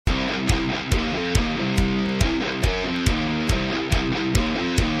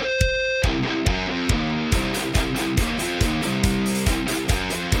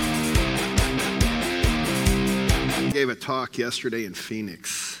talk yesterday in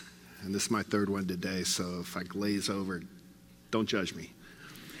Phoenix, and this is my third one today, so if I glaze over, don't judge me.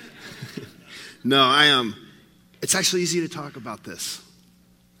 No, it's actually easy to talk about this.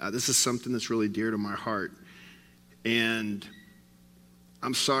 This is something that's really dear to my heart. And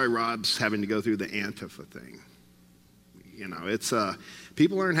I'm sorry Rob's having to go through the Antifa thing. You know, it's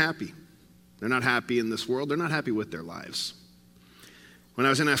people aren't happy. They're not happy in this world. They're not happy with their lives. When I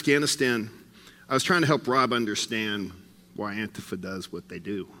was in Afghanistan, I was trying to help Rob understand why Antifa does what they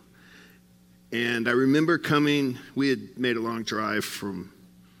do. And I remember we had made a long drive from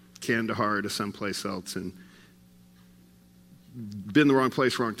Kandahar to someplace else and been the wrong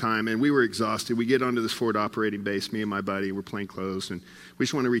place, wrong time, and we were exhausted. We get onto this forward operating base, me and my buddy, we're plain clothes, and we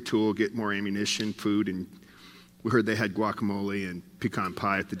just want to retool, get more ammunition, food, and we heard they had guacamole and pecan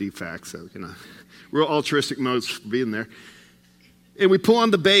pie at the DFAC, so, you know, real altruistic modes for being there. And we pull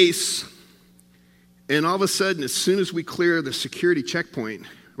on the base, and all of a sudden, as soon as we clear the security checkpoint,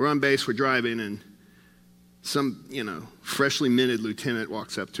 we're on base, we're driving, and some, freshly minted lieutenant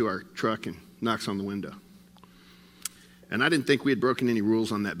walks up to our truck and knocks on the window. And I didn't think we had broken any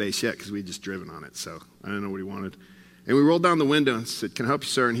rules on that base yet because we had just driven on it, so I didn't know what he wanted. And we rolled down the window and said, "Can I help you,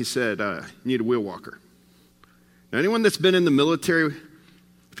 sir?" And he said, "You need a wheel walker." Now, anyone that's been in the military,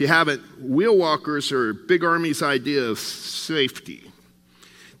 if you haven't, wheel walkers are Big Army's idea of safety.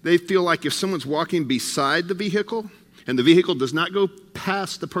 They feel like if someone's walking beside the vehicle and the vehicle does not go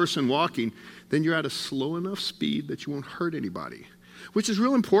past the person walking, then you're at a slow enough speed that you won't hurt anybody, which is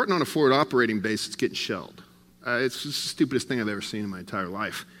real important on a forward operating base that's getting shelled. It's the stupidest thing I've ever seen in my entire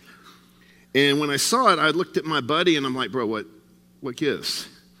life. And when I saw it, I looked at my buddy and I'm like, "Bro, what gives?"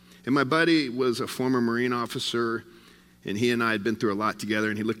 And my buddy was a former Marine officer, and he and I had been through a lot together,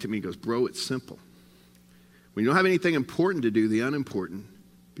 and he looked at me and goes, "Bro, it's simple. When you don't have anything important to do, the unimportant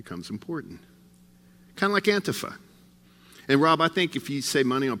becomes important." Kind of like Antifa. And Rob, I think if you save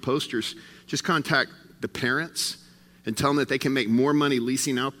money on posters, just contact the parents and tell them that they can make more money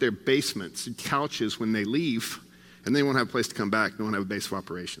leasing out their basements and couches when they leave, and they won't have a place to come back. They won't have a base of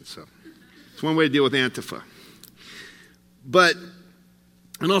operations. So it's one way to deal with Antifa. But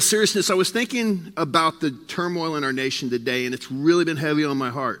in all seriousness, I was thinking about the turmoil in our nation today, and it's really been heavy on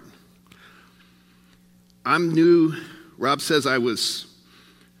my heart. I'm new. Rob says I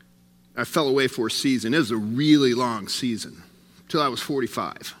fell away for a season. It was a really long season, till I was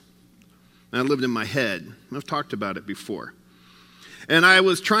 45. And I lived in my head. I've talked about it before. And I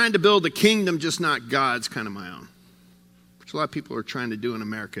was trying to build a kingdom, just not God's, kind of my own, which a lot of people are trying to do in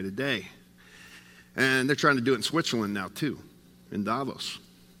America today. And they're trying to do it in Switzerland now too, in Davos.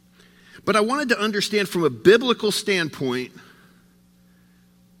 But I wanted to understand from a biblical standpoint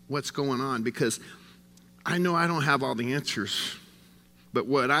what's going on, because I know I don't have all the answers. But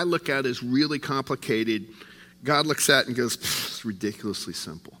what I look at is really complicated. God looks at it and goes, "It's ridiculously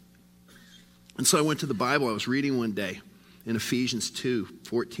simple." And so I went to the Bible. I was reading one day in Ephesians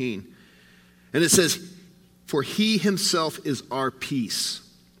 2:14. And it says, "For he himself is our peace,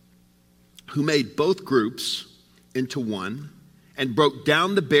 who made both groups into one and broke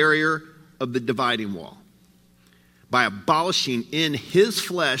down the barrier of the dividing wall by abolishing in his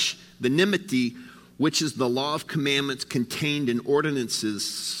flesh the enmity, which is the law of commandments contained in ordinances,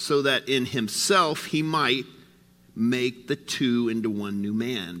 so that in himself he might make the two into one new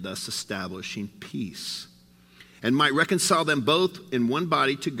man, thus establishing peace, and might reconcile them both in one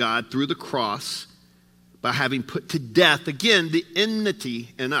body to God through the cross, by having put to death, again, the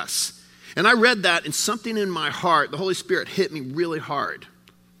enmity in us." And I read that, and something in my heart, the Holy Spirit hit me really hard.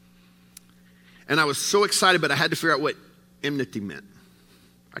 And I was so excited, but I had to figure out what enmity meant.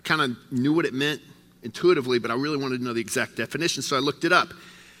 I kind of knew what it meant intuitively, but I really wanted to know the exact definition, so I looked it up.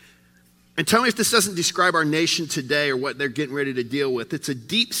 And tell me if this doesn't describe our nation today or what they're getting ready to deal with. It's a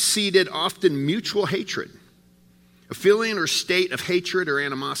deep-seated, often mutual hatred, a feeling or state of hatred or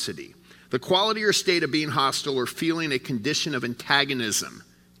animosity, the quality or state of being hostile or feeling a condition of antagonism,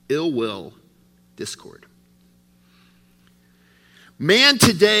 ill will, discord. Man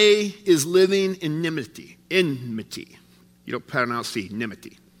today is living in enmity. You don't pronounce the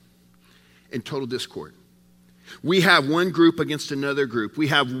enmity. In total discord. We have one group against another group. We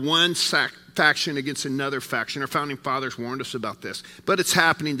have one faction against another faction. Our founding fathers warned us about this, but it's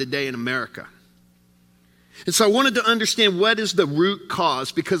happening today in America. And so I wanted to understand what is the root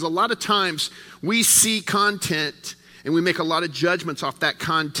cause, because a lot of times we see content and we make a lot of judgments off that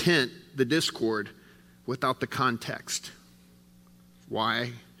content, the discord, without the context.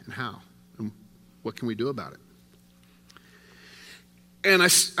 Why and how? And what can we do about it? And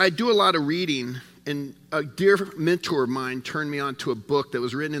I do a lot of reading, and a dear mentor of mine turned me on to a book that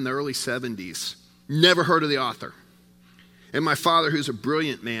was written in the early 70s. Never heard of the author. And my father, who's a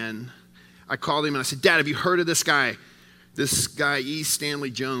brilliant man, I called him and I said, Dad, have you heard of this guy? This guy, E.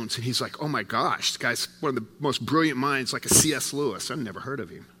 Stanley Jones. And he's like, oh my gosh, this guy's one of the most brilliant minds, like a C.S. Lewis. I've never heard of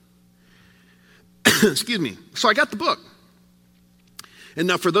him. Excuse me. So I got the book. And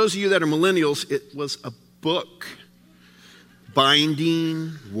now for those of you that are millennials, it was a book.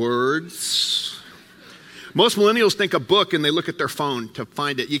 Binding, words. Most millennials think a book and they look at their phone to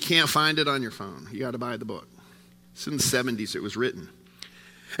find it. You can't find it on your phone. You got to buy the book. It's in the 70s it was written.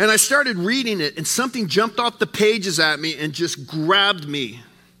 And I started reading it, and something jumped off the pages at me and just grabbed me.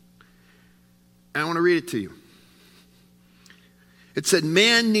 And I want to read it to you. It said,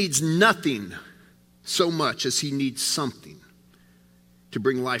 man needs nothing so much as he needs something to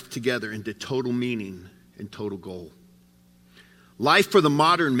bring life together into total meaning and total goal. Life for the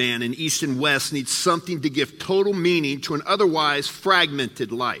modern man in East and West needs something to give total meaning to an otherwise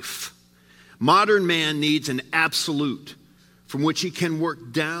fragmented life. Modern man needs an absolute from which he can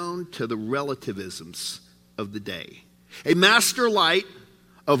work down to the relativisms of the day. A master light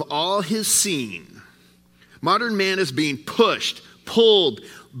of all his seeing. Modern man is being pushed, pulled,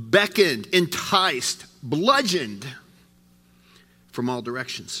 beckoned, enticed, bludgeoned from all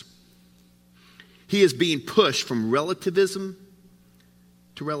directions. He is being pushed from relativism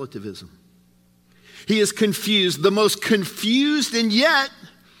to relativism. He is confused, the most confused and yet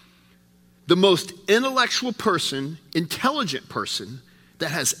the most intellectual person, intelligent person that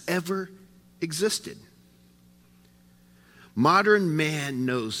has ever existed. Modern man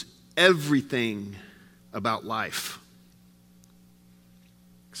knows everything about life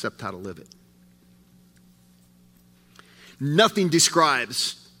except how to live it. Nothing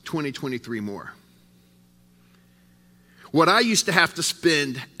describes 2023 more. What I used to have to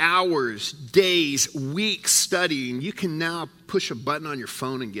spend hours, days, weeks studying, you can now push a button on your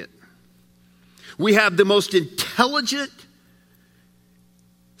phone and get. We have the most intelligent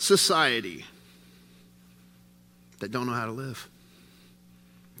society that don't know how to live,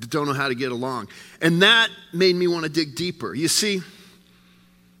 that don't know how to get along. And that made me want to dig deeper. You see,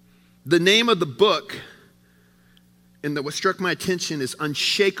 the name of the book and what struck my attention is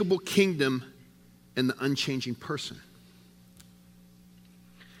Unshakable Kingdom and the Unchanging Person.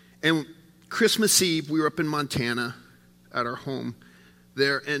 And Christmas Eve, we were up in Montana at our home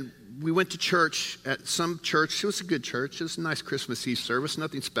there, and we went to church at some church. It was a good church. It was a nice Christmas Eve service,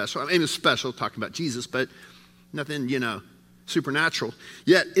 nothing special. I mean, it was special talking about Jesus, but nothing, supernatural.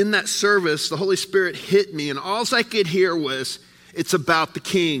 Yet in that service, the Holy Spirit hit me, and all I could hear was, it's about the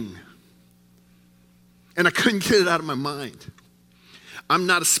King. And I couldn't get it out of my mind. I'm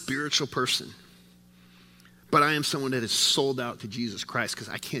not a spiritual person, but I am someone that is sold out to Jesus Christ because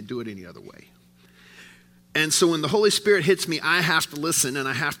I can't do it any other way. And so when the Holy Spirit hits me, I have to listen and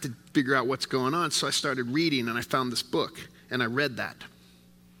I have to figure out what's going on. So I started reading and I found this book and I read that.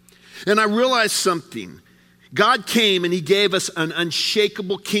 And I realized something. God came and he gave us an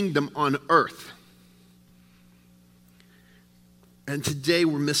unshakable kingdom on earth. And today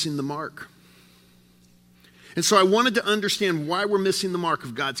we're missing the mark. And so I wanted to understand why we're missing the mark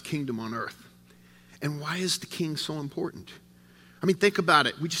of God's kingdom on earth. And why is the king so important? I mean, think about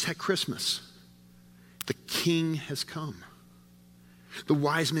it. We just had Christmas. The king has come. The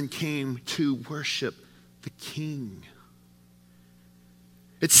wise men came to worship the king.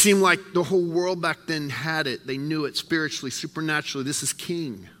 It seemed like the whole world back then had it. They knew it spiritually, supernaturally. This is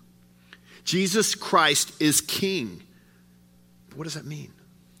king. Jesus Christ is king. What does that mean?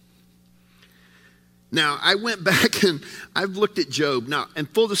 Now, I went back and I've looked at Job. Now, in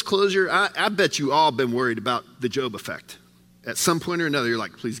full disclosure, I bet you all been worried about the Job effect. At some point or another, you're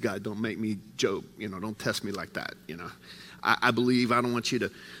like, please, God, don't make me Job. Don't test me like that. I believe, I don't want you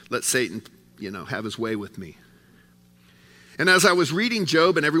to let Satan, have his way with me. And as I was reading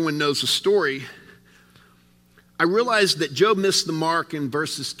Job, and everyone knows the story, I realized that Job missed the mark in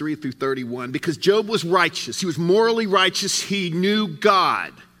verses 3 through 31 because Job was righteous. He was morally righteous. He knew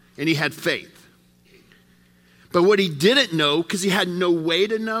God, and he had faith. But what he didn't know, because he had no way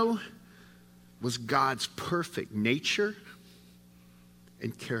to know, was God's perfect nature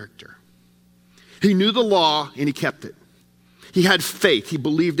and character. He knew the law and he kept it. He had faith. He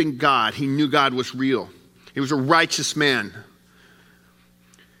believed in God. He knew God was real. He was a righteous man.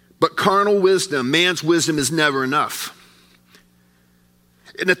 But carnal wisdom, man's wisdom, is never enough.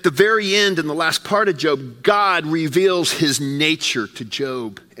 And at the very end, in the last part of Job, God reveals his nature to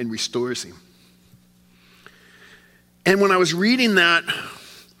Job and restores him. And when I was reading that,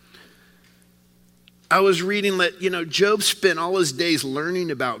 I was reading that, Job spent all his days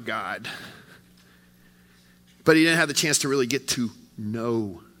learning about God, but he didn't have the chance to really get to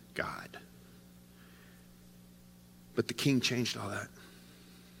know God. But the king changed all that.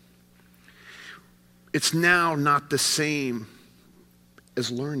 It's now not the same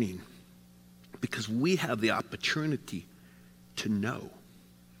as learning because we have the opportunity to know.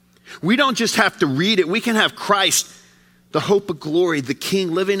 We don't just have to read it. We can have Christ, the hope of glory, the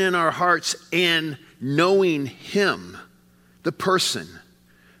King, living in our hearts and knowing him, the person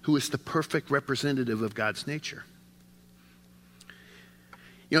who is the perfect representative of God's nature.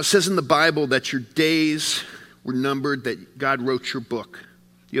 You know, it says in the Bible that your days were numbered, that God wrote your book.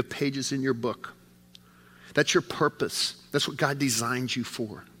 You have pages in your book. That's your purpose. That's what God designed you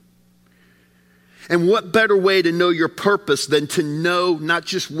for. And what better way to know your purpose than to know not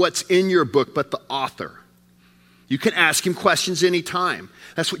just what's in your book, but the author. You can ask him questions anytime.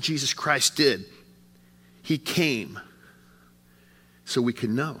 That's what Jesus Christ did. He came so we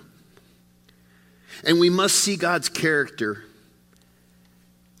can know. And we must see God's character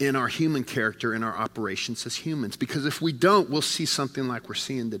in our human character, in our operations as humans. Because if we don't, we'll see something like we're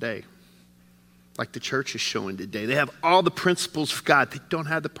seeing today. Like the church is showing today. They have all the principles of God. They don't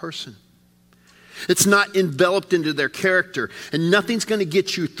have the person. It's not enveloped into their character. And nothing's going to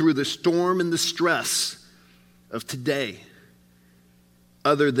get you through the storm and the stress of today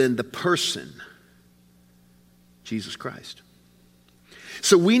other than the person, Jesus Christ.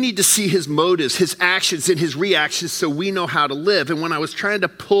 So we need to see his motives, his actions, and his reactions so we know how to live. And when I was trying to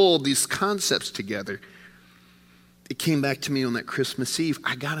pull these concepts together, it came back to me on that Christmas Eve.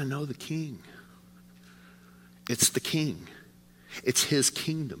 I got to know the King. It's the King. It's his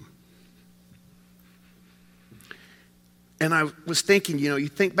kingdom. And I was thinking, you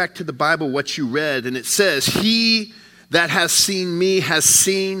think back to the Bible, what you read, and it says, he that has seen me has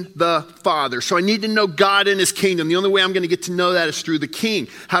seen the Father. So I need to know God and his kingdom. The only way I'm going to get to know that is through the King.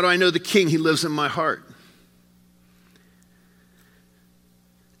 How do I know the King? He lives in my heart.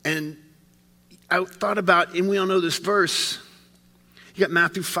 And I thought about, and we all know this verse. You got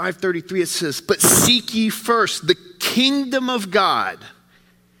Matthew 5:33. It says, but seek ye first the kingdom of God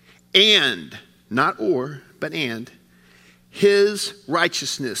and, not or, but and, his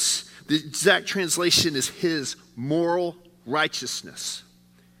righteousness. The exact translation is his moral righteousness.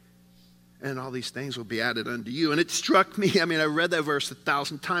 And all these things will be added unto you. And it struck me, I read that verse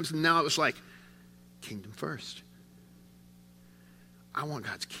 1,000 times, and now it was like, kingdom first. I want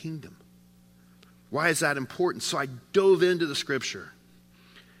God's kingdom. Why is that important? So I dove into the scripture.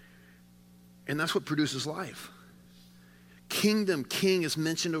 And that's what produces life. Kingdom, king is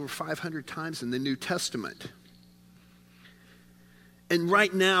mentioned over 500 times in the New Testament. And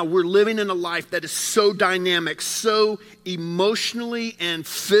right now, we're living in a life that is so dynamic, so emotionally and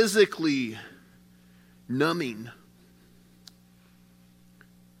physically numbing,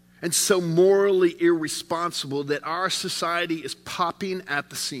 and so morally irresponsible that our society is popping at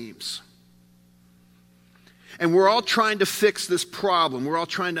the seams. And we're all trying to fix this problem. We're all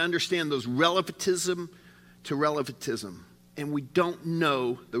trying to understand those relativism to relativism. And we don't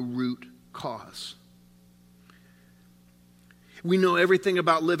know the root cause. We know everything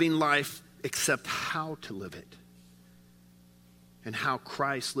about living life except how to live it. And how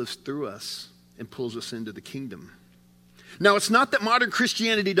Christ lives through us and pulls us into the kingdom. Now, it's not that modern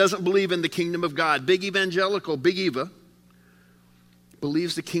Christianity doesn't believe in the kingdom of God. Big evangelical, Big Eva,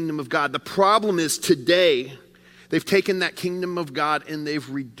 believes the kingdom of God. The problem is today, they've taken that kingdom of God and they've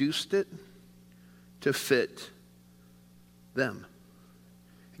reduced it to fit them.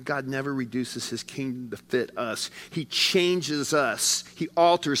 God never reduces his kingdom to fit us. He changes us. He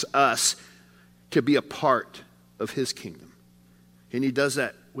alters us to be a part of his kingdom. And he does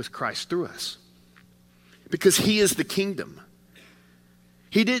that with Christ through us. Because he is the kingdom.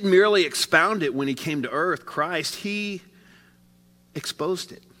 He didn't merely expound it when he came to earth, Christ. He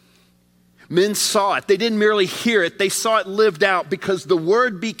exposed it. Men saw it. They didn't merely hear it. They saw it lived out because the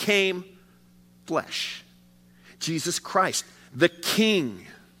word became flesh. Jesus Christ, the King.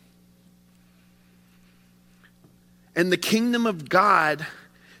 And the kingdom of God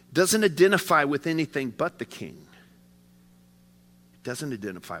doesn't identify with anything but the King. It doesn't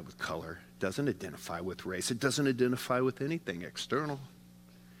identify with color. It doesn't identify with race. It doesn't identify with anything external.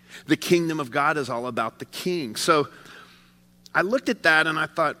 The kingdom of God is all about the King. So I looked at that and I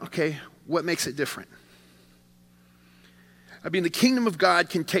thought, okay, what makes it different? The kingdom of God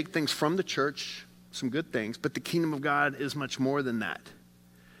can take things from the church, some good things, but the kingdom of God is much more than that.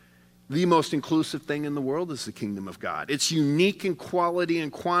 The most inclusive thing in the world is the kingdom of God. It's unique in quality and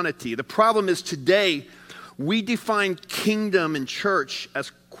quantity. The problem is today, we define kingdom and church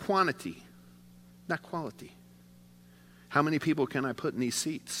as quantity, not quality. How many people can I put in these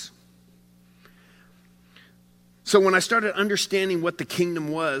seats? So when I started understanding what the kingdom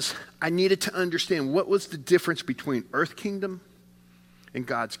was, I needed to understand what was the difference between earth kingdom and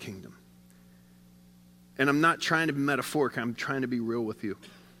God's kingdom. And I'm not trying to be metaphoric, I'm trying to be real with you.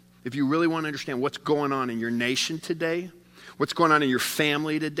 If you really want to understand what's going on in your nation today, what's going on in your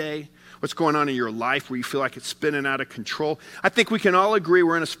family today, what's going on in your life where you feel like it's spinning out of control, I think we can all agree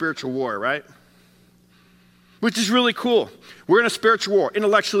we're in a spiritual war, right? Which is really cool. We're in a spiritual war.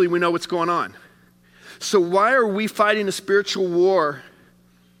 Intellectually, we know what's going on. So why are we fighting a spiritual war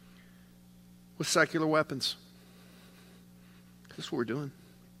with secular weapons? That's what we're doing,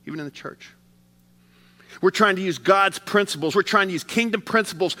 even in the church. We're trying to use God's principles. We're trying to use kingdom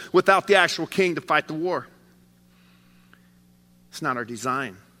principles without the actual king to fight the war. It's not our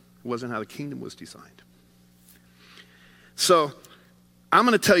design. It wasn't how the kingdom was designed. So I'm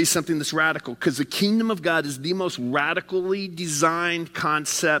going to tell you something that's radical, because the kingdom of God is the most radically designed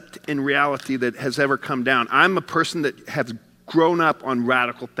concept in reality that has ever come down. I'm a person that has grown up on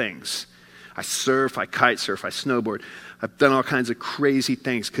radical things. I surf, I kite surf, I snowboard. I've done all kinds of crazy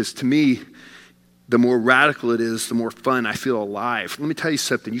things, because to me, the more radical it is, the more fun I feel alive. Let me tell you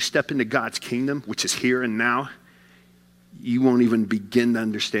something. You step into God's kingdom, which is here and now, you won't even begin to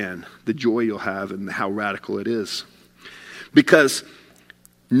understand the joy you'll have and how radical it is. Because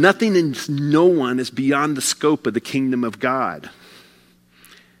nothing and no one is beyond the scope of the kingdom of God.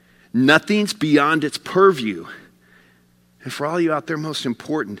 Nothing's beyond its purview. And for all you out there, most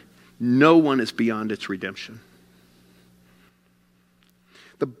important, no one is beyond its redemption.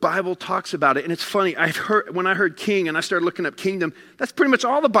 The Bible talks about it, and it's funny. When I heard king and I started looking up kingdom, that's pretty much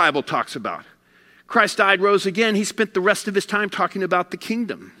all the Bible talks about. Christ died, rose again. He spent the rest of his time talking about the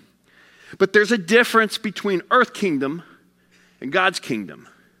kingdom. But there's a difference between earth kingdom and God's kingdom.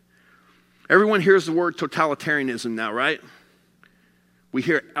 Everyone hears the word totalitarianism now, right? We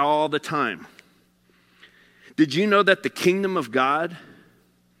hear it all the time. Did you know that the kingdom of God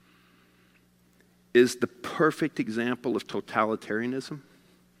is the perfect example of totalitarianism?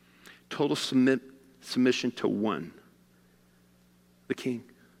 Total submission to one, the king,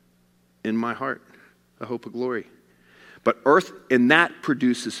 in my heart, the hope of glory. But earth, and that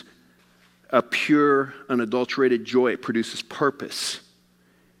produces a pure, unadulterated joy. It produces purpose.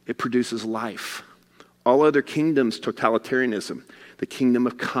 It produces life. All other kingdoms, totalitarianism, the kingdom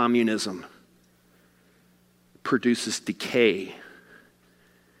of communism, produces decay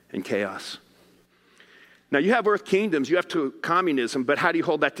and chaos. Now, you have earth kingdoms, you have communism, but how do you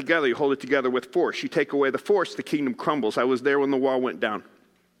hold that together? You hold it together with force. You take away the force, the kingdom crumbles. I was there when the wall went down.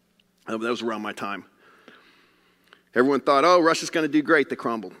 That was around my time. Everyone thought, oh, Russia's going to do great. They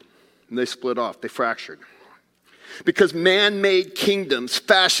crumbled. And they split off. They fractured. Because man-made kingdoms,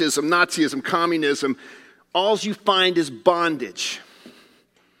 fascism, Nazism, communism, all you find is bondage.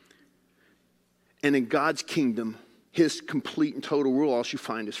 And in God's kingdom, his complete and total rule, all you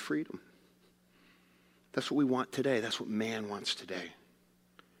find is freedom. That's what we want today. That's what man wants today.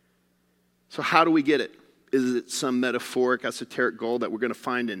 So how do we get it? Is it some metaphoric, esoteric goal that we're going to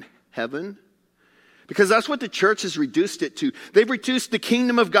find in heaven? Because that's what the church has reduced it to. They've reduced the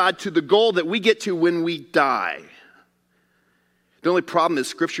kingdom of God to the goal that we get to when we die. The only problem is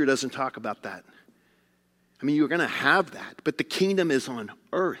Scripture doesn't talk about that. I mean, you're going to have that, but the kingdom is on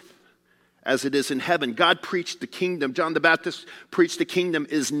earth as it is in heaven. God preached the kingdom. John the Baptist preached the kingdom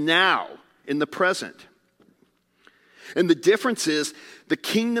is now, in the present. And the difference is the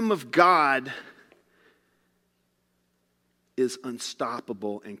kingdom of God is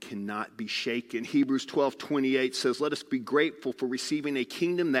unstoppable and cannot be shaken. Hebrews 12:28 says, let us be grateful for receiving a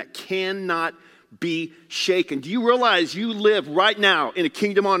kingdom that cannot be shaken. Do you realize you live right now in a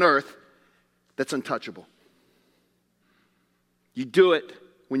kingdom on earth that's untouchable? You do it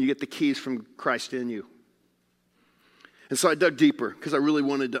when you get the keys from Christ in you. And so I dug deeper because I really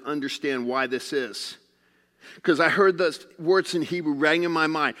wanted to understand why this is. Because I heard those words in Hebrew rang in my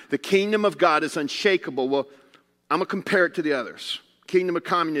mind. The kingdom of God is unshakable. Well, I'm going to compare it to the others. Kingdom of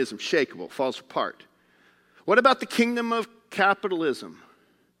communism, shakeable, falls apart. What about the kingdom of capitalism?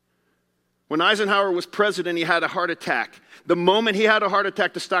 When Eisenhower was president, he had a heart attack. The moment he had a heart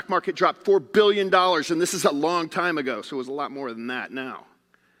attack, the stock market dropped $4 billion, and this is a long time ago, so it was a lot more than that now.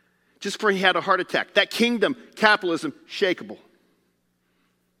 Just for he had a heart attack. That kingdom, capitalism, shakeable.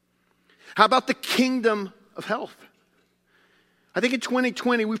 How about the kingdom of health? I think in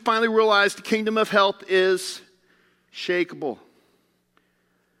 2020, we finally realized the kingdom of health is shakeable.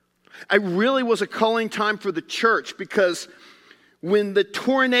 It really was a calling time for the church because when the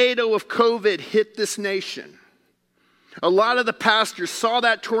tornado of COVID hit this nation, a lot of the pastors saw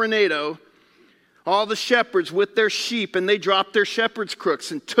that tornado, all the shepherds with their sheep, and they dropped their shepherd's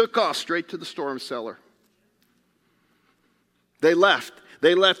crooks and took off straight to the storm cellar. They left.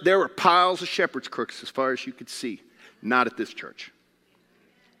 They left. There were piles of shepherd's crooks as far as you could see. Not at this church.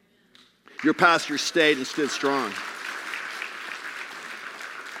 Your pastor stayed and stood strong.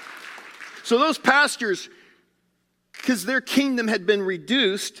 So those pastors, because their kingdom had been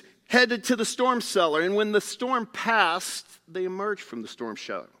reduced, headed to the storm cellar. And when the storm passed, they emerged from the storm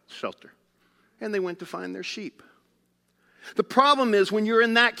shelter. And they went to find their sheep. The problem is when you're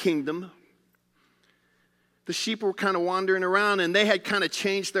in that kingdom, the sheep were kind of wandering around and they had kind of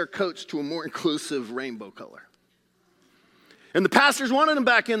changed their coats to a more inclusive rainbow color. And the pastors wanted them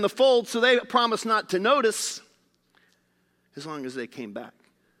back in the fold, so they promised not to notice as long as they came back.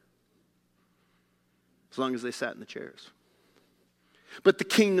 As long as they sat in the chairs. But the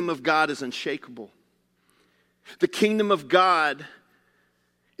kingdom of God is unshakable. The kingdom of God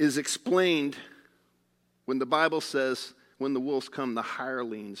is explained when the Bible says, when the wolves come, the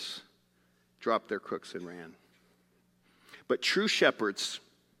hirelings dropped their crooks and ran. But true shepherds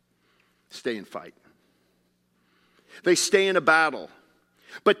stay and fight. They stay in a battle.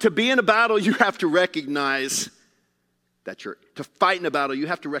 But to be in a battle, you have to recognize that to fight in a battle, you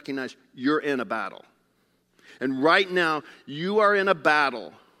have to recognize you're in a battle. And right now, you are in a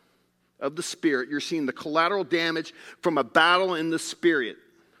battle of the Spirit. You're seeing the collateral damage from a battle in the Spirit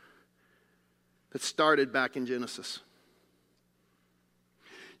that started back in Genesis.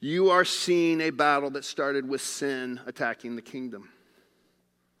 You are seeing a battle that started with sin attacking the kingdom.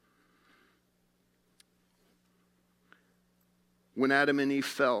 When Adam and Eve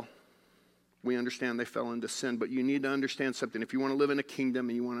fell, we understand they fell into sin, but you need to understand something. If you want to live in a kingdom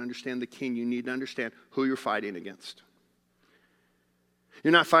and you want to understand the king, you need to understand who you're fighting against.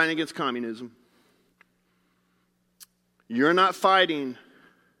 You're not fighting against communism. You're not fighting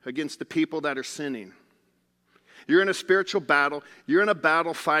against the people that are sinning. You're in a spiritual battle. You're in a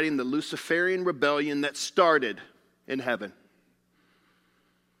battle fighting the Luciferian rebellion that started in heaven.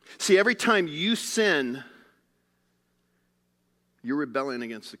 See, every time you sin, you're rebelling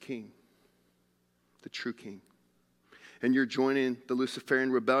against the king, the true king. And you're joining the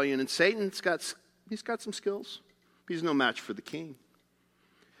Luciferian rebellion. And Satan's got some skills. He's no match for the king.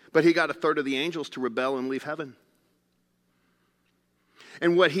 But he got a third of the angels to rebel and leave heaven.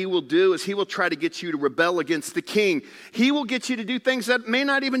 And what he will do is he will try to get you to rebel against the king. He will get you to do things that may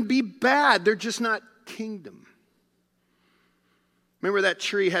not even be bad. They're just not kingdom. Remember that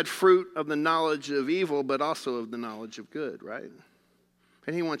tree had fruit of the knowledge of evil, but also of the knowledge of good, right?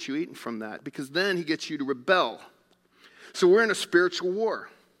 And he wants you eating from that because then he gets you to rebel. So we're in a spiritual war.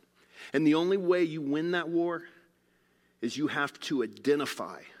 And the only way you win that war is you have to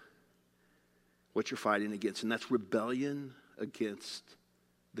identify what you're fighting against. And that's rebellion against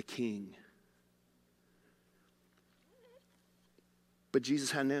the king. But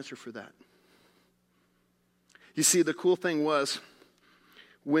Jesus had an answer for that. You see, the cool thing was,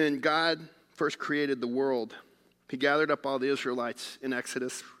 when God first created the world, he gathered up all the Israelites in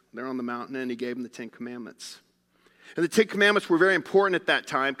Exodus. They're on the mountain, and he gave them the Ten Commandments. And the Ten Commandments were very important at that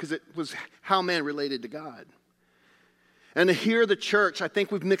time because it was how man related to God. And here, the church, I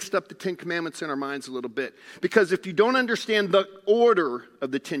think we've mixed up the Ten Commandments in our minds a little bit. Because if you don't understand the order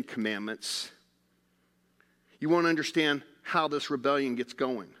of the Ten Commandments, you won't understand how this rebellion gets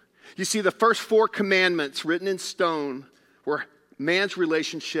going. You see, the first 4 commandments written in stone were man's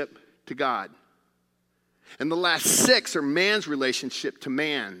relationship to God. And the last 6 are man's relationship to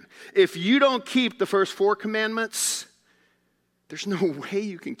man. If you don't keep the first 4 commandments, there's no way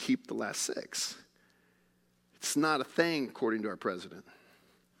you can keep the last 6. It's not a thing, according to our president.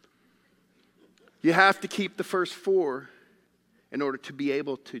 You have to keep the first 4 in order to be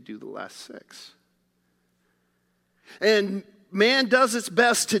able to do the last 6. And man does its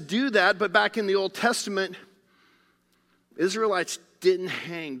best to do that, but back in the Old Testament, Israelites didn't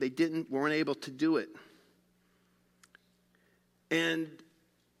hang. They weren't able to do it. And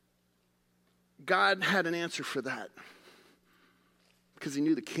God had an answer for that because he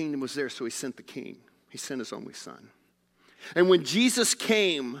knew the kingdom was there, so he sent the king. He sent his only son. And when Jesus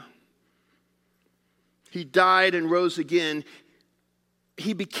came, he died and rose again.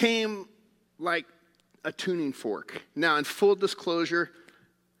 He became like a tuning fork. Now, in full disclosure,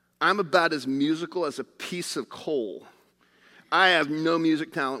 I'm about as musical as a piece of coal. I have no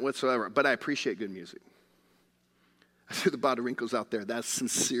music talent whatsoever, but I appreciate good music. I see the Boderinkos out there. That's some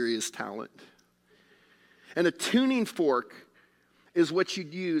serious talent. And a tuning fork is what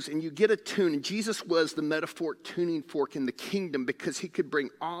you'd use, and you get a tune. And Jesus was the metaphoric tuning fork in the kingdom because he could bring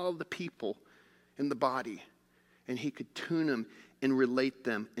all the people in the body, and he could tune them and relate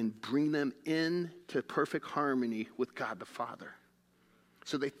them and bring them into perfect harmony with God the Father.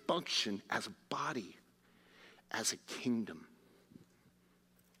 So they function as a body, as a kingdom.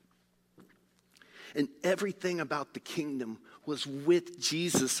 And everything about the kingdom was with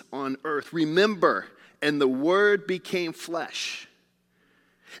Jesus on earth. Remember, and the Word became flesh.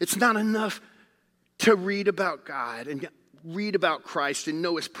 It's not enough to read about God and read about Christ and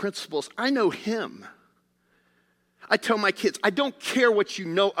know his principles. I know him. I tell my kids, I don't care what you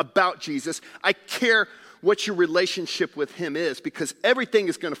know about Jesus. I care what your relationship with him is, because everything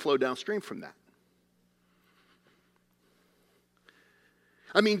is going to flow downstream from that.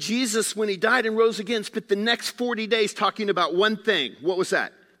 I mean, Jesus, when he died and rose again, spent the next 40 days talking about one thing. What was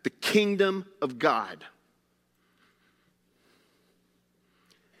that? The kingdom of God.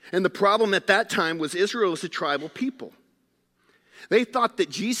 And the problem at that time was Israel was a tribal people. They thought that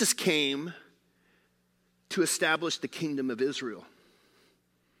Jesus came to establish the kingdom of Israel.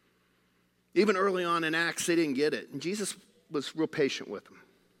 Even early on in Acts, they didn't get it. And Jesus was real patient with them.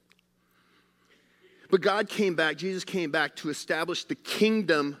 But God came back, Jesus came back to establish the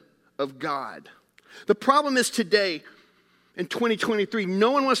kingdom of God. The problem is today, in 2023,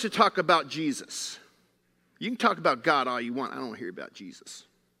 no one wants to talk about Jesus. You can talk about God all you want. I don't want to hear about Jesus.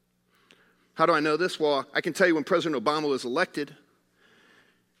 How do I know this? Well, I can tell you when President Obama was elected,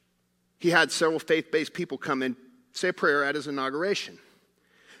 he had several faith-based people come and say a prayer at his inauguration.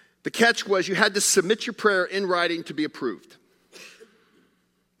 The catch was you had to submit your prayer in writing to be approved.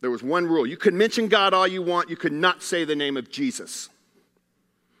 There was one rule. You could mention God all you want. You could not say the name of Jesus,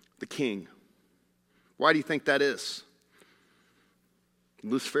 the King. Why do you think that is?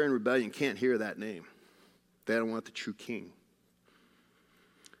 Luciferian rebellion can't hear that name. They don't want the true King.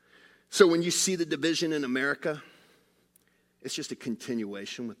 So when you see the division in America, it's just a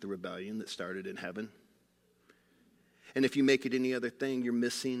continuation with the rebellion that started in heaven. And if you make it any other thing, you're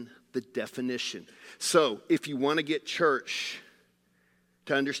missing the definition. So if you want to get church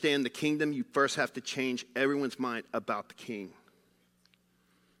to understand the kingdom, you first have to change everyone's mind about the King.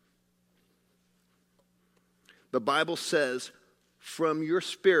 The Bible says, from your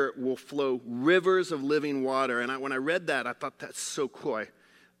spirit will flow rivers of living water. And when I read that, I thought that's so cool.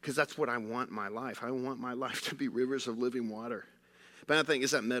 Because that's what I want in my life. I want my life to be rivers of living water. But I think,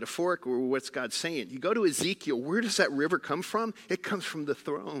 is that metaphoric, or what's God saying? You go to Ezekiel, where does that river come from? It comes from the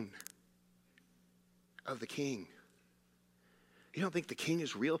throne of the King. You don't think the King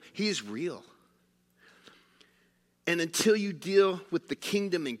is real? He is real. And until you deal with the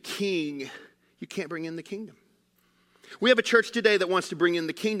kingdom and King, you can't bring in the kingdom. We have a church today that wants to bring in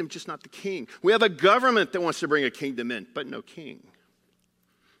the kingdom, just not the King. We have a government that wants to bring a kingdom in, but no King.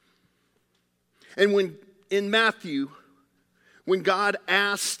 And when in Matthew, when God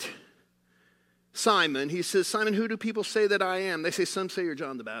asked Simon, he says, Simon, who do people say that I am? They say, some say you're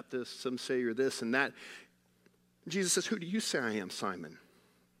John the Baptist, some say you're this and that. Jesus says, who do you say I am, Simon?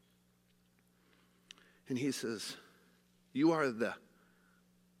 And he says, you are the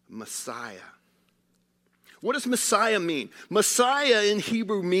Messiah. What does Messiah mean? Messiah in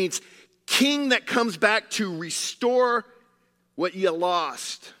Hebrew means king that comes back to restore what you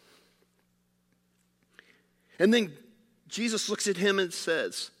lost. And then Jesus looks at him and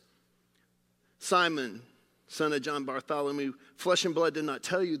says, Simon, son of John Bartholomew, flesh and blood did not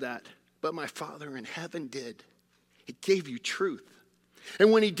tell you that, but my Father in heaven did. It gave you truth.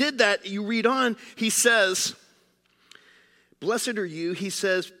 And when he did that, you read on, he says, blessed are you, he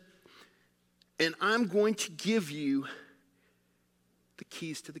says, and I'm going to give you the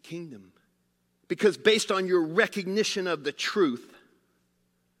keys to the kingdom. Because based on your recognition of the truth,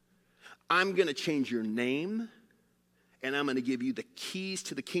 I'm going to change your name, and I'm going to give you the keys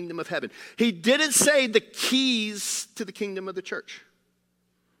to the kingdom of heaven. He didn't say the keys to the kingdom of the church.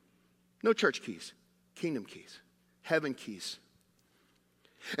 No church keys, kingdom keys, heaven keys.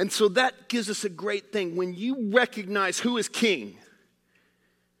 And so that gives us a great thing. When you recognize who is king,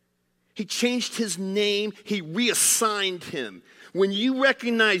 he changed his name, he reassigned him. When you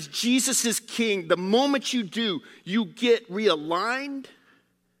recognize Jesus is king, the moment you do, you get realigned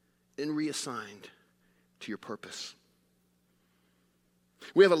and reassigned to your purpose.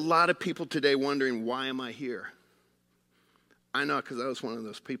 We have a lot of people today wondering, why am I here? I know, because I was one of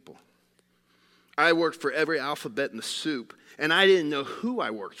those people. I worked for every alphabet in the soup, and I didn't know who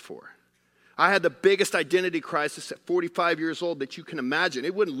I worked for. I had the biggest identity crisis at 45 years old that you can imagine.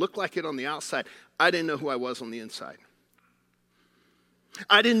 It wouldn't look like it on the outside. I didn't know who I was on the inside.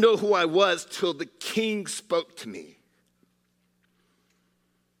 I didn't know who I was till the King spoke to me.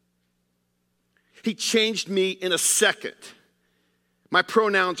 He changed me in a second. My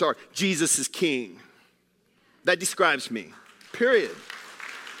pronouns are Jesus is King. That describes me, period.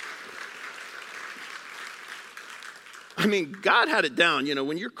 I mean, God had it down. You know,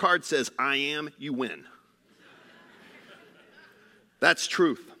 when your card says, I am, you win. That's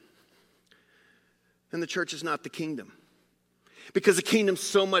truth. And the church is not the kingdom. Because the kingdom's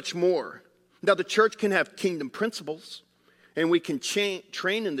so much more. Now, the church can have kingdom principles, and we can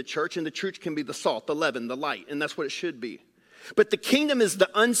train in the church, and the church can be the salt, the leaven, the light, and that's what it should be. But the kingdom is the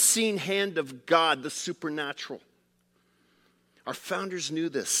unseen hand of God, the supernatural. Our founders knew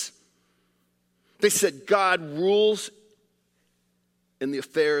this. They said God rules in the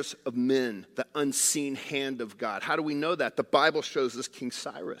affairs of men, the unseen hand of God. How do we know that? The Bible shows us King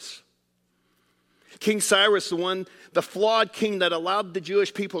Cyrus. King Cyrus, the flawed king that allowed the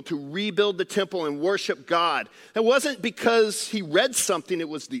Jewish people to rebuild the temple and worship God. It wasn't because he read something, it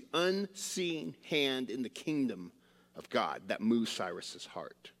was the unseen hand in the kingdom of God that moved Cyrus's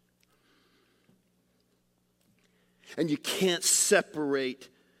heart. And you can't separate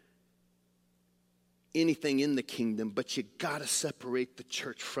anything in the kingdom, but you gotta separate the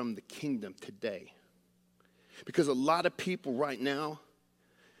church from the kingdom today. Because a lot of people right now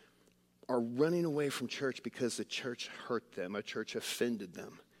are running away from church because the church hurt them, a church offended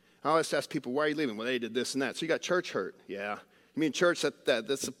them. I always ask people, why are you leaving? Well, they did this and that. So you got church hurt? Yeah. You mean church,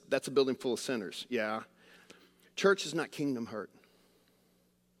 that's a building full of sinners? Yeah. Church is not kingdom hurt.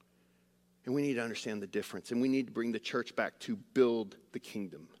 And we need to understand the difference. And we need to bring the church back to build the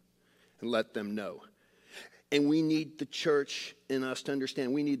kingdom and let them know. And we need the church and us to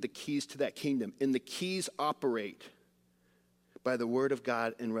understand we need the keys to that kingdom. And the keys operate by the word of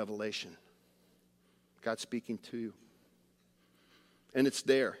God in revelation. God speaking to you. And it's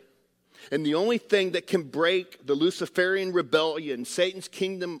there. And the only thing that can break the Luciferian rebellion, Satan's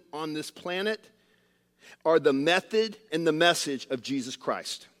kingdom on this planet, are the method and the message of Jesus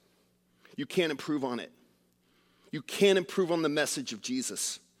Christ. You can't improve on it. You can't improve on the message of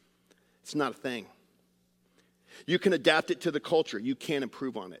Jesus. It's not a thing. You can adapt it to the culture. You can't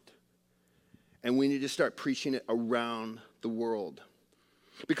improve on it. And we need to start preaching it around the world.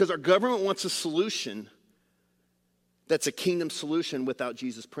 Because our government wants a solution that's a kingdom solution without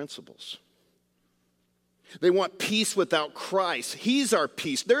Jesus' principles. They want peace without Christ. He's our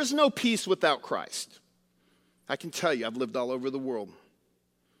peace. There's no peace without Christ. I can tell you, I've lived all over the world.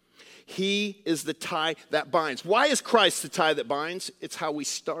 He is the tie that binds. Why is Christ the tie that binds? It's how we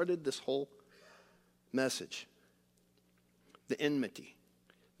started this whole message. The enmity.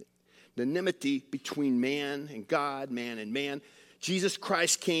 The enmity between man and God, man and man. Jesus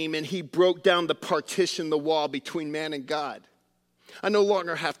Christ came and he broke down the partition, the wall between man and God. I no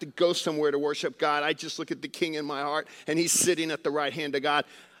longer have to go somewhere to worship God. I just look at the King in my heart and he's sitting at the right hand of God.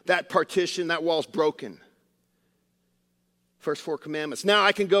 That partition, that wall's broken. First 4 commandments. Now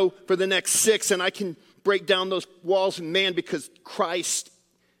I can go for the next 6 and I can break down those walls in man because Christ,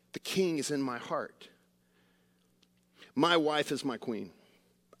 the King, is in my heart. My wife is my queen.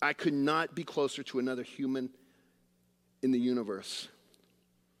 I could not be closer to another human in the universe.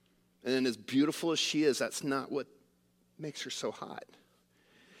 And as beautiful as she is, that's not what makes her so hot.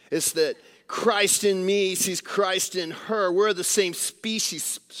 It's that Christ in me sees Christ in her. We're the same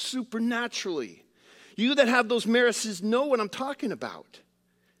species supernaturally. You that have those marriages know what I'm talking about.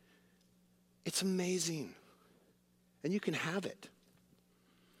 It's amazing. And you can have it.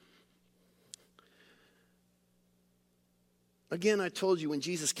 Again, I told you when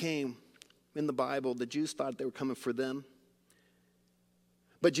Jesus came in the Bible, the Jews thought they were coming for them.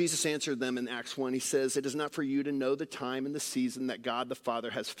 But Jesus answered them in Acts 1. He says, it is not for you to know the time and the season that God the Father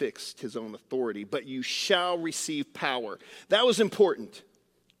has fixed his own authority, but you shall receive power. That was important.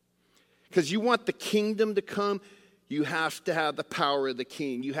 Because you want the kingdom to come, you have to have the power of the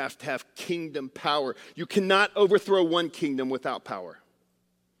king. You have to have kingdom power. You cannot overthrow one kingdom without power.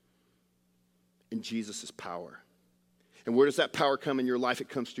 And Jesus is power. And where does that power come in your life? It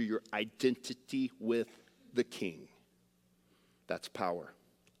comes through your identity with the King. That's power.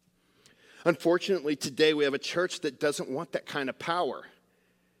 Unfortunately, today we have a church that doesn't want that kind of power.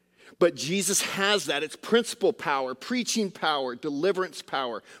 But Jesus has that. It's principle power, preaching power, deliverance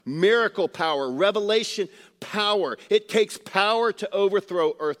power, miracle power, revelation power. It takes power to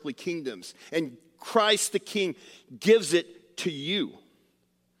overthrow earthly kingdoms. And Christ the King gives it to you.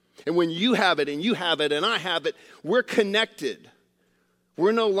 And when you have it and you have it and I have it, we're connected.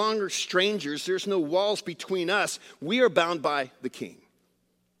 We're no longer strangers. There's no walls between us. We are bound by the King.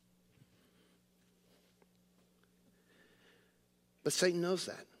 But Satan knows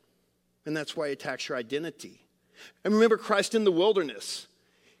that. And that's why he attacks your identity. And remember Christ in the wilderness.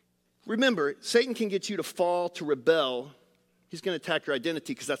 Remember, Satan can get you to fall, to rebel. He's going to attack your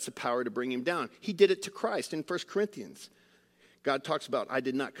identity because that's the power to bring him down. He did it to Christ in 1 Corinthians. God talks about, I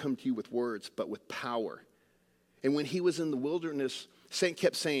did not come to you with words, but with power. And when he was in the wilderness, Satan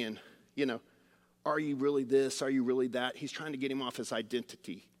kept saying, are you really this? Are you really that? He's trying to get him off his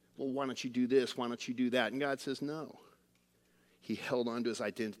identity well, why don't you do this? Why don't you do that? And God says, no. He held on to his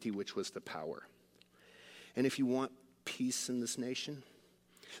identity, which was the power. And if you want peace in this nation,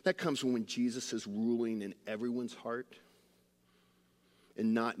 that comes when Jesus is ruling in everyone's heart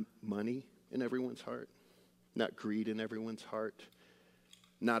and not money in everyone's heart, not greed in everyone's heart,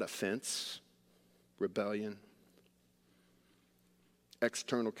 not offense, rebellion,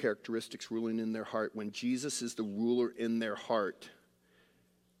 external characteristics ruling in their heart. When Jesus is the ruler in their heart,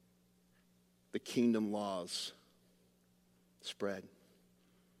 the kingdom laws spread.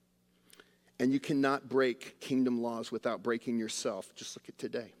 And you cannot break kingdom laws without breaking yourself. Just look at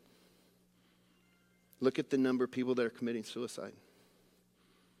today. Look at the number of people that are committing suicide.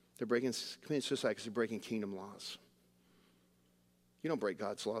 They're committing suicide because they're breaking kingdom laws. You don't break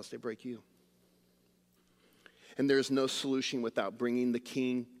God's laws, they break you. And there's no solution without bringing the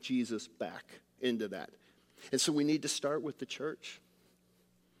King Jesus back into that. And so we need to start with the church.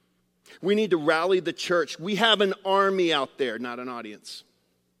 We need to rally the church. We have an army out there, not an audience.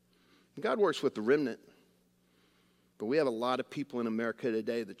 God works with the remnant. But we have a lot of people in America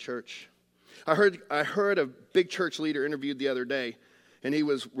today, the church. I heard a big church leader interviewed the other day, and he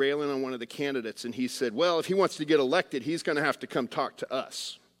was railing on one of the candidates, and he said, well, if he wants to get elected, he's going to have to come talk to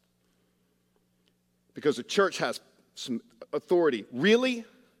us. Because the church has some authority. Really?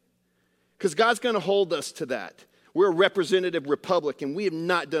 Because God's going to hold us to that. We're a representative republic, and we have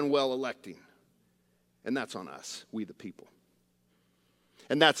not done well electing. And that's on us, we the people.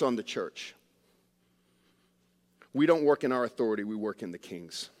 And that's on the church. We don't work in our authority, we work in the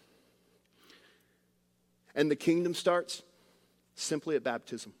King's. And the kingdom starts simply at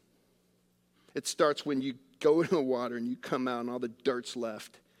baptism. It starts when you go in the water and you come out and all the dirt's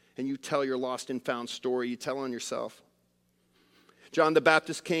left. And you tell your lost and found story. You tell on yourself. John the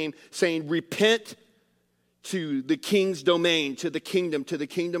Baptist came saying, repent to the king's domain, to the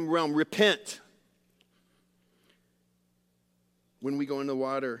kingdom realm. Repent. When we go in the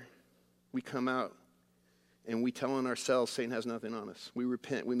water, we come out and we tell on ourselves Satan has nothing on us. We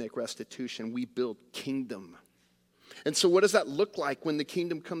repent, we make restitution, we build kingdom. And so what does that look like when the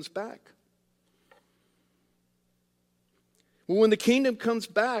kingdom comes back? Well, when the kingdom comes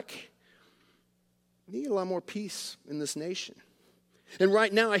back, we need a lot more peace in this nation. And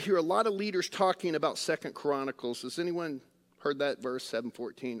right now I hear a lot of leaders talking about 2 Chronicles. Has anyone heard that verse,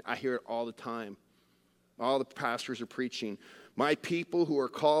 7:14? I hear it all the time. All the pastors are preaching. My people who are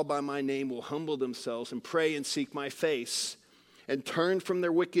called by my name will humble themselves and pray and seek my face and turn from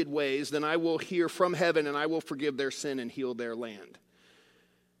their wicked ways. Then I will hear from heaven and I will forgive their sin and heal their land.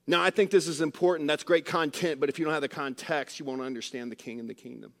 Now, I think this is important. That's great content, but if you don't have the context, you won't understand the king and the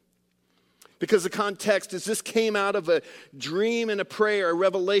kingdom. Because the context is this came out of a dream and a prayer, a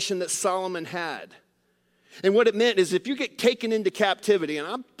revelation that Solomon had. And what it meant is if you get taken into captivity, and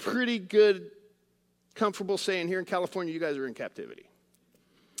I'm pretty comfortable saying here in California, you guys are in captivity.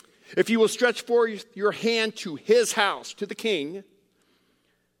 If you will stretch forth your hand to his house, to the king,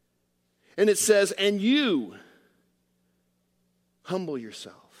 and it says, and you humble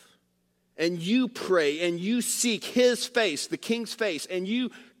yourself. And you pray and you seek his face, the king's face, and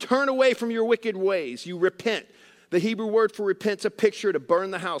you turn away from your wicked ways. You repent. The Hebrew word for repent is a picture to burn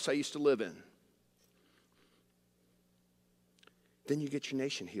the house I used to live in. Then you get your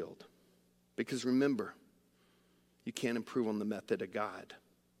nation healed. Because remember, you can't improve on the method of God.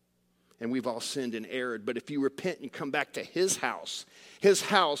 And we've all sinned and erred. But if you repent and come back to his house,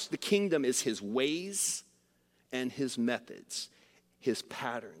 the kingdom is his ways and his methods, his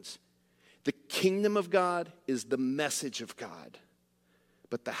patterns. The kingdom of God is the message of God.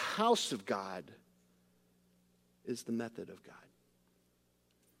 But the house of God is the method of God.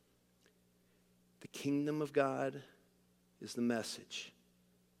 The kingdom of God is the message,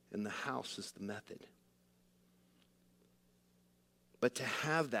 and the house is the method. But to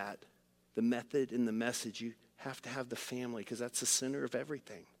have that, the method and the message, you have to have the family, because that's the center of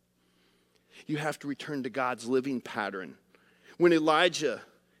everything. You have to return to God's living pattern. When Elijah,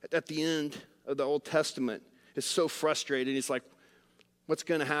 at the end of the Old Testament, is so frustrated, he's like, what's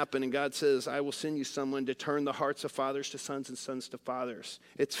going to happen? And God says, I will send you someone to turn the hearts of fathers to sons and sons to fathers.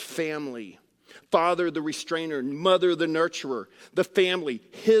 It's family. Father, the restrainer, mother, the nurturer, the family,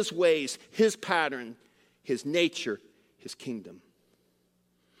 his ways, his pattern, his nature, his kingdom.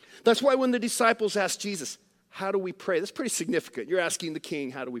 That's why when the disciples asked Jesus, how do we pray? That's pretty significant. You're asking the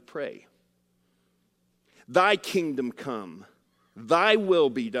king, how do we pray? Thy kingdom come, thy will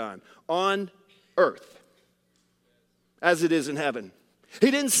be done on earth as it is in heaven.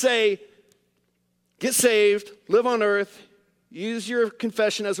 He didn't say, get saved, live on earth, use your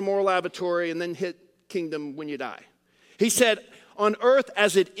confession as a moral lavatory, and then hit kingdom when you die. He said, on earth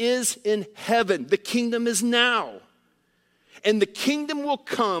as it is in heaven. The kingdom is now. And the kingdom will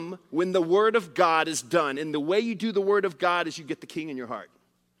come when the word of God is done. And the way you do the word of God is you get the king in your heart.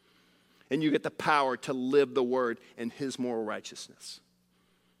 And you get the power to live the word and his moral righteousness.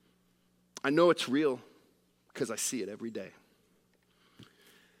 I know it's real because I see it every day.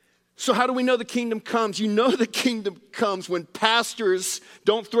 So how do we know the kingdom comes? You know the kingdom comes when pastors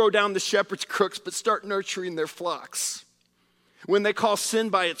don't throw down the shepherd's crooks, but start nurturing their flocks. When they call sin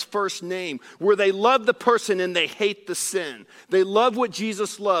by its first name, where they love the person and they hate the sin. They love what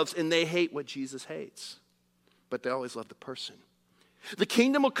Jesus loves and they hate what Jesus hates. But they always love the person. The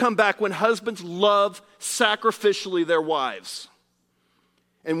kingdom will come back when husbands love sacrificially their wives.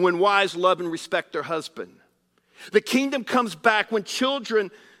 And when wives love and respect their husband. The kingdom comes back when children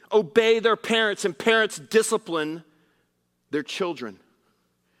obey their parents and parents discipline their children.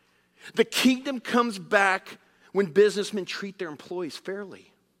 The kingdom comes back when businessmen treat their employees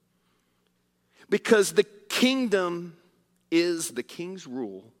fairly. Because the kingdom is the king's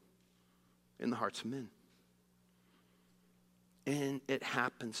rule in the hearts of men. And it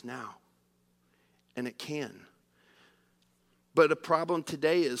happens now. And it can. But the problem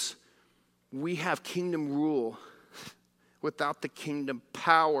today is we have kingdom rule without the kingdom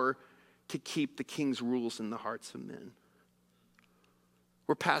power to keep the king's rules in the hearts of men.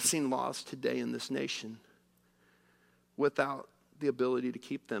 We're passing laws today in this nation without the ability to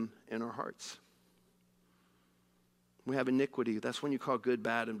keep them in our hearts. We have iniquity. That's when you call good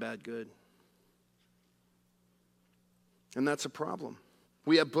bad and bad good. And that's a problem.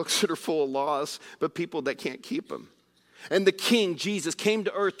 We have books that are full of laws, but people that can't keep them. And the King, Jesus, came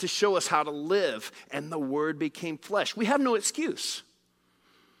to earth to show us how to live, and the Word became flesh. We have no excuse.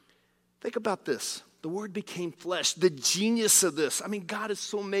 Think about this. The Word became flesh. The genius of this. I mean, God is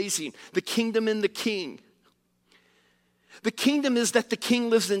so amazing. The kingdom in the King. The kingdom is that the King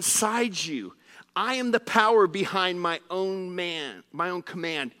lives inside you. I am the power behind my own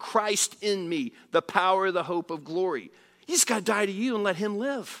command. Christ in me, the power, the hope of glory. You just got to die to you and let him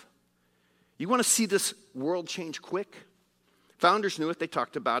live. You want to see this world change quick? Founders knew it. They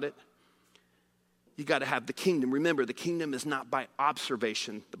talked about it. You got to have the kingdom. Remember, the kingdom is not by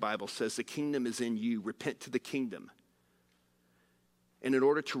observation, the Bible says. The kingdom is in you. Repent to the kingdom. And in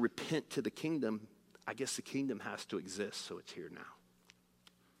order to repent to the kingdom, I guess the kingdom has to exist, so it's here now.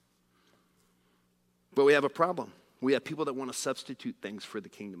 But we have a problem. We have people that want to substitute things for the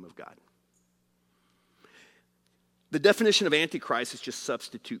kingdom of God. The definition of Antichrist is just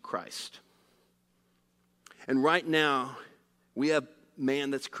substitute Christ. And right now, we have man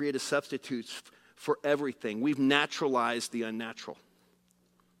that's created substitutes for everything. We've naturalized the unnatural.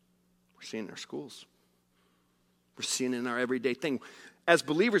 We're seeing it in our schools. We're seeing it in our everyday thing. As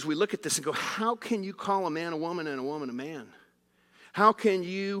believers, we look at this and go, how can you call a man a woman and a woman a man? How can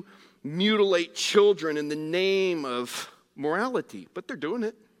you mutilate children in the name of morality? But they're doing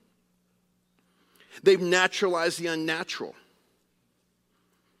it. They've naturalized the unnatural.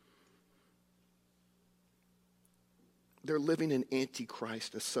 They're living in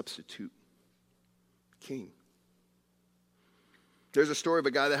Antichrist, a substitute king. There's a story of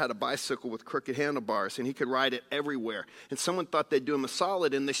a guy that had a bicycle with crooked handlebars, and he could ride it everywhere. And someone thought they'd do him a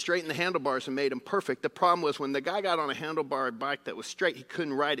solid, and they straightened the handlebars and made him perfect. The problem was when the guy got on a handlebar bike that was straight, he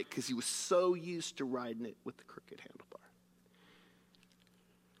couldn't ride it because he was so used to riding it with the crooked handlebar.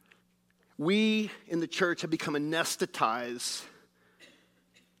 We in the church have become anesthetized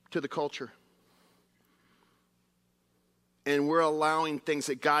to the culture. And we're allowing things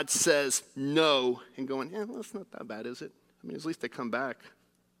that God says no and going, well, it's not that bad, is it? I mean, at least they come back.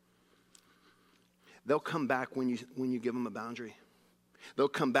 They'll come back when you give them a boundary. They'll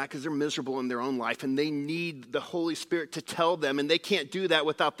come back because they're miserable in their own life and they need the Holy Spirit to tell them, and they can't do that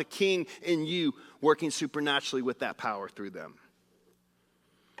without the King in you working supernaturally with that power through them.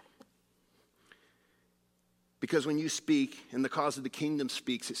 Because when you speak and the cause of the kingdom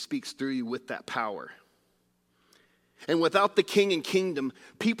speaks, it speaks through you with that power. And without the king and kingdom,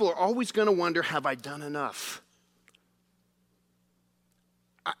 people are always going to wonder, have I done enough?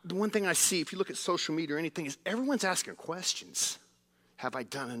 The one thing I see, if you look at social media or anything, is everyone's asking questions. Have I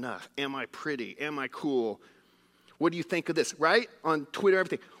done enough? Am I pretty? Am I cool? What do you think of this? Right? On Twitter,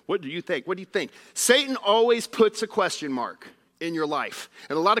 everything. What do you think? What do you think? Satan always puts a question mark in your life.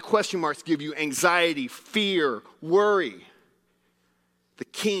 And a lot of question marks give you anxiety, fear, worry. The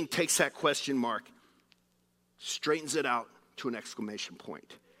king takes that question mark, straightens it out to an exclamation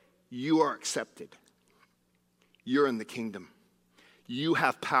point. You are accepted. You're in the kingdom. You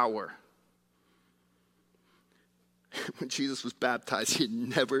have power. When Jesus was baptized, he had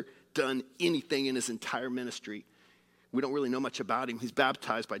never done anything in his entire ministry We don't really know much about him. He's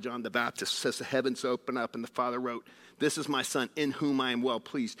baptized by John the Baptist. It says the heavens open up and the Father wrote, "This is my Son in whom I am well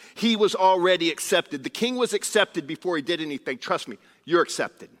pleased." He was already accepted. The king was accepted before he did anything. Trust me, you're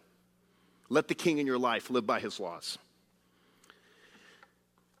accepted. Let the king in your life live by his laws.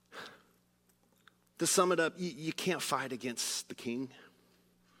 To sum it up, you can't fight against the king.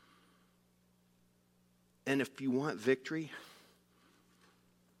 And if you want victory,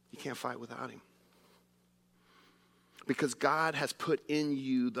 you can't fight without him. Because God has put in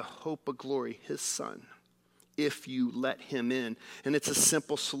you the hope of glory, his Son, if you let him in. And it's a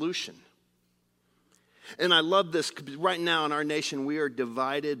simple solution. And I love this, because right now in our nation, we are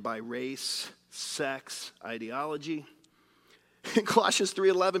divided by race, sex, ideology. And Colossians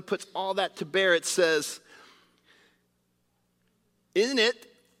 3:11 puts all that to bear. It says, "In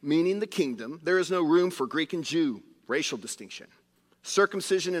it," meaning the kingdom, "there is no room for Greek and Jew, racial distinction,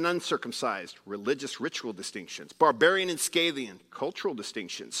 circumcision and uncircumcised, religious ritual distinctions, barbarian and Scythian, cultural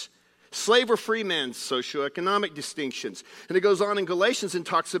distinctions, slave or free man, socioeconomic distinctions." And it goes on in Galatians and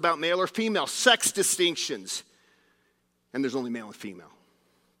talks about male or female, sex distinctions. And there's only male and female.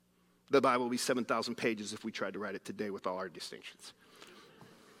 The Bible will be 7,000 pages if we tried to write it today with all our distinctions.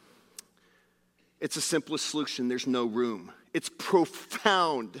 It's the simplest solution. There's no room. It's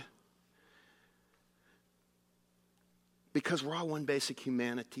profound. Because we're all one basic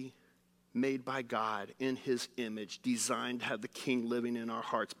humanity, made by God in his image, designed to have the king living in our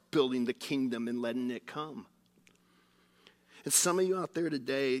hearts, building the kingdom and letting it come. And some of you out there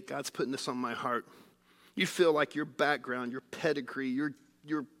today, God's putting this on my heart. You feel like your background, your pedigree,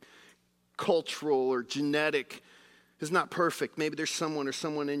 your cultural or genetic is not perfect. Maybe there's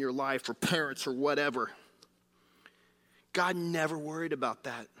someone in your life or parents or whatever. God never worried about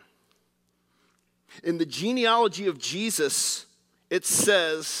that. In the genealogy of Jesus, it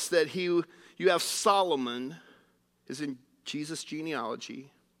says that you have Solomon, is in Jesus'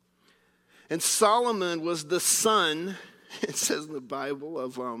 genealogy. And Solomon was the son, it says in the Bible,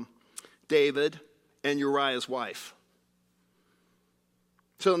 of David and Uriah's wife.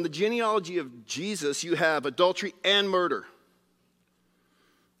 So in the genealogy of Jesus, you have adultery and murder.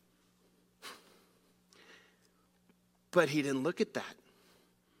 But he didn't look at that.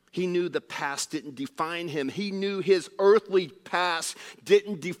 He knew the past didn't define him. He knew his earthly past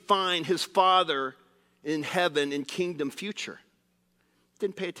didn't define his Father in heaven and kingdom future.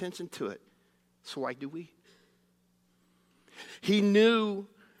 Didn't pay attention to it. So why do we? He knew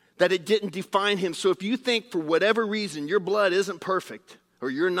that it didn't define him. So if you think for whatever reason your blood isn't perfect or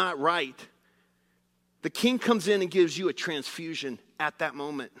you're not right, the king comes in and gives you a transfusion at that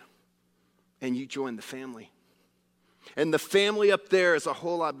moment and you join the family. And the family up there is a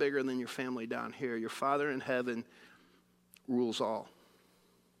whole lot bigger than your family down here. Your Father in heaven rules all.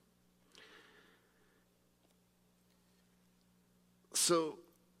 So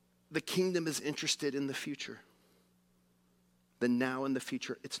the kingdom is interested in the future. The now and the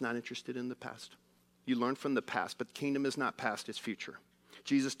future. It's not interested in the past. You learn from the past, but the kingdom is not past, it's future.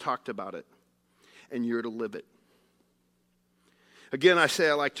 Jesus talked about it, and you're to live it. Again, I say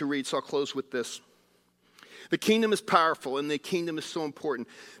I like to read, so I'll close with this. The kingdom is powerful and the kingdom is so important,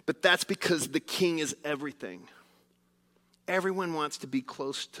 but that's because the king is everything. Everyone wants to be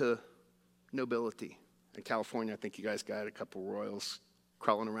close to nobility. In California, I think you guys got a couple royals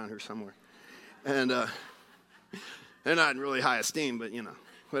crawling around here somewhere. And they're not in really high esteem, but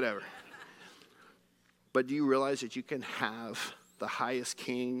whatever. But do you realize that you can have the highest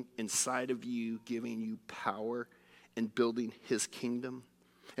king inside of you, giving you power and building his kingdom?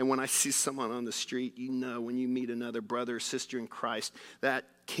 And when I see someone on the street, when you meet another brother or sister in Christ, that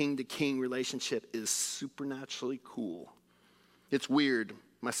king-to-king relationship is supernaturally cool. It's weird.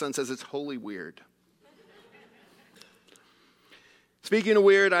 My son says it's holy weird. Speaking of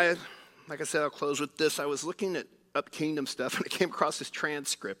weird, like I said, I'll close with this. I was looking up kingdom stuff, and I came across this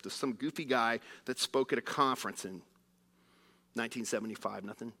transcript of some goofy guy that spoke at a conference in 1975.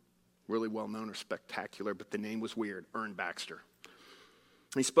 Nothing really well-known or spectacular, but the name was weird, Ern Baxter.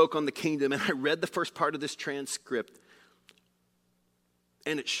 He spoke on the kingdom, and I read the first part of this transcript,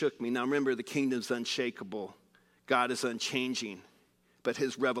 and it shook me. Now remember, the kingdom's unshakable. God is unchanging, but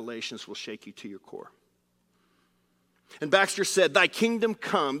his revelations will shake you to your core. And Baxter said, "Thy kingdom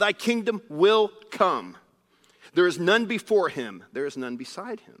come, thy kingdom will come. There is none before him, there is none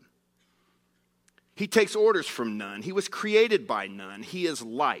beside him. He takes orders from none. He was created by none. He is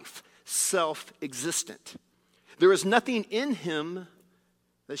life, self-existent. There is nothing in him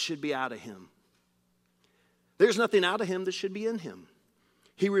that should be out of him. There's nothing out of him that should be in him.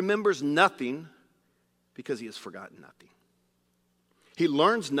 He remembers nothing because he has forgotten nothing. He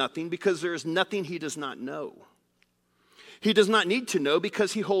learns nothing because there is nothing he does not know. He does not need to know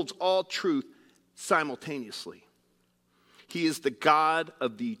because he holds all truth simultaneously. He is the God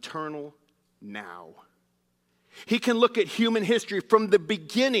of the eternal now. He can look at human history from the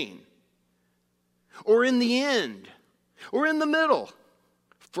beginning, or in the end, or in the middle,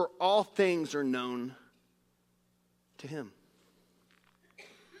 for all things are known to him.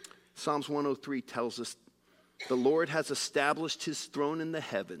 Psalms 103 tells us, the Lord has established his throne in the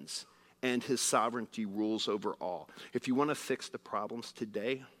heavens, and his sovereignty rules over all. If you want to fix the problems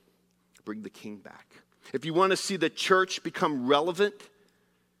today, bring the king back. If you want to see the church become relevant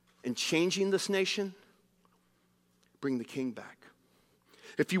in changing this nation, bring the king back.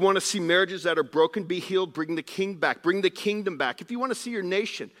 If you want to see marriages that are broken be healed, bring the king back. Bring the kingdom back. If you want to see your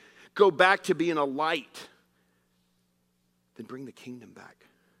nation go back to being a light, then bring the kingdom back.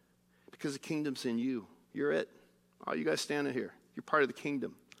 Because the kingdom's in you. You're it. All you guys standing here, you're part of the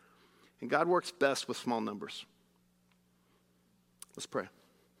kingdom. And God works best with small numbers. Let's pray.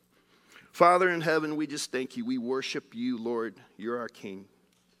 Father in heaven, we just thank you. We worship you, Lord. You're our King.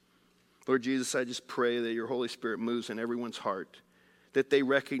 Lord Jesus, I just pray that your Holy Spirit moves in everyone's heart, that they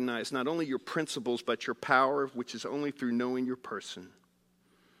recognize not only your principles, but your power, which is only through knowing your person.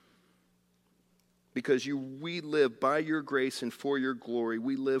 Because we live by your grace and for your glory.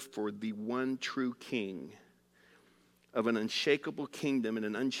 We live for the one true King of an unshakable kingdom and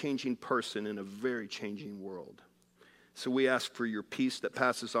an unchanging person in a very changing world. So we ask for your peace that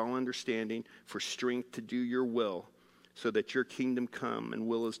passes all understanding, for strength to do your will, so that your kingdom come and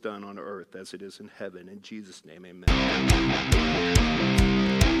will is done on earth as it is in heaven. In Jesus' name, amen.